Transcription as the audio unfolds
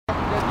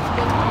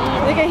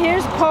Look at,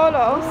 here's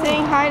Polo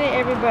saying hi to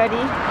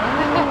everybody.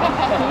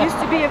 He used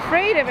to be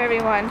afraid of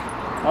everyone.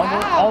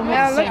 Wow.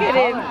 Now look at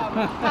him.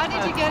 How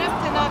did you get him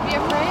to not be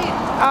afraid?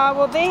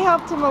 Well, they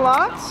helped him a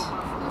lot.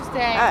 Who's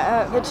they?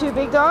 The two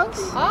big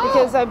dogs. Oh.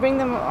 Because I bring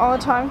them all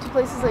the time to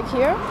places like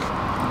here.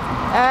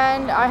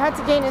 And I had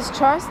to gain his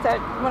trust that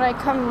when I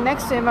come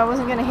next to him, I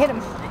wasn't going to hit him.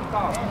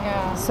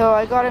 Yeah. So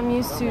I got him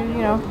used to,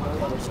 you know.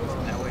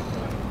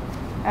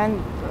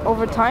 And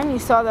over time, he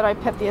saw that I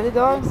pet the other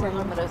dogs. And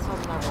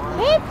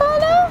hey,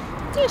 Polo!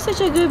 You're such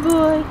a good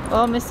boy.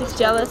 Oh, Mystic's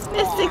jealous.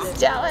 Mystic's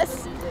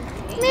jealous.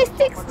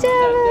 Mystic's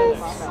jealous.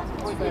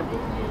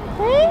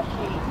 Hey?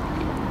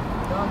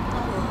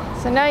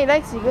 So now he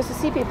likes it. He goes to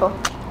see people.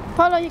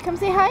 Polo, you come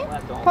say hi?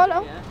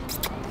 Polo?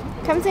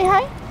 Come say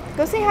hi?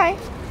 Go say hi.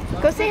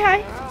 Go say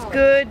hi.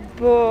 Good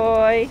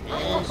boy.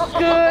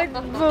 Good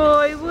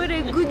boy. What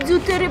a good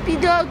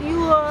Zootherapie dog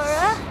you are,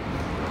 huh?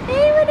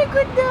 Hey, what a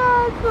good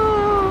dog.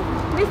 Oh.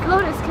 Miss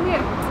Lotus, come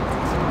here.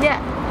 Yeah.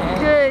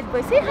 Good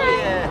boy. Say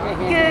hi.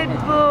 Good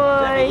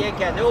boy. Vous avez un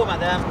cadeau,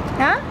 madame.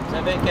 Hein? Vous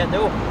avez un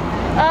cadeau.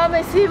 Ah,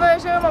 mais si,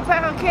 bonjour, mon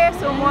père en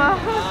caisse au moins.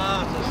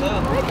 Ah, c'est ça.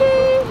 Ok.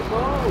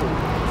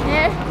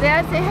 Yes,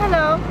 Dad, say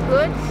hello.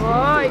 Good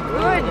boy,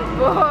 good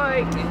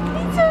boy.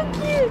 He's so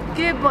cute.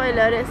 Good boy,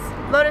 Lotus.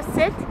 Lotus,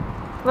 sit.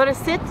 Lotus,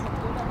 sit.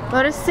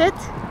 Lotus, sit.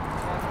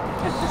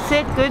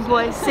 Sit, good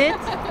boy, sit.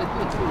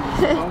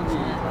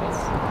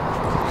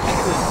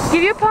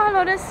 Give your paw,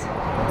 Lotus.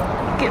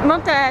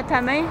 Monte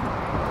ta main.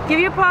 Give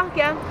your paw,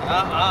 regarde.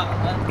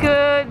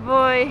 Good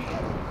boy.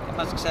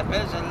 Comment est-ce qu'il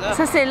s'appelle, celle-là?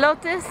 Ça, c'est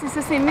Lotus et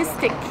ça, c'est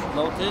Mystic.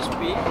 Lotus,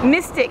 puis?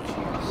 Mystic.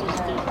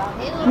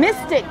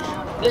 Mystic.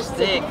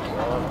 Mystic.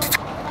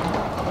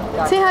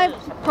 Say hi,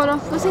 Polo.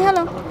 Go say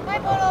hello. Hi,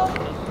 Polo.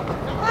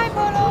 Hi,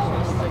 Polo.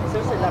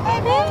 Hi,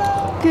 Polo.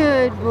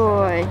 Good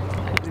boy.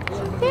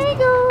 There you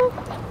go.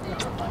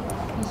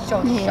 He's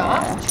so Yeah.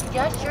 soft.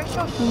 Yes, you're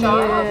so soft.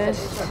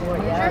 Yes.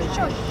 You're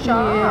so soft.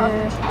 Yeah.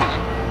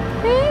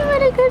 Hey,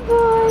 what a good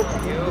boy.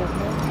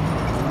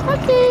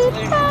 Okay,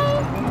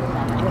 bye.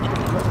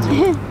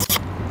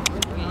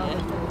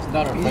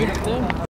 Not afraid of them?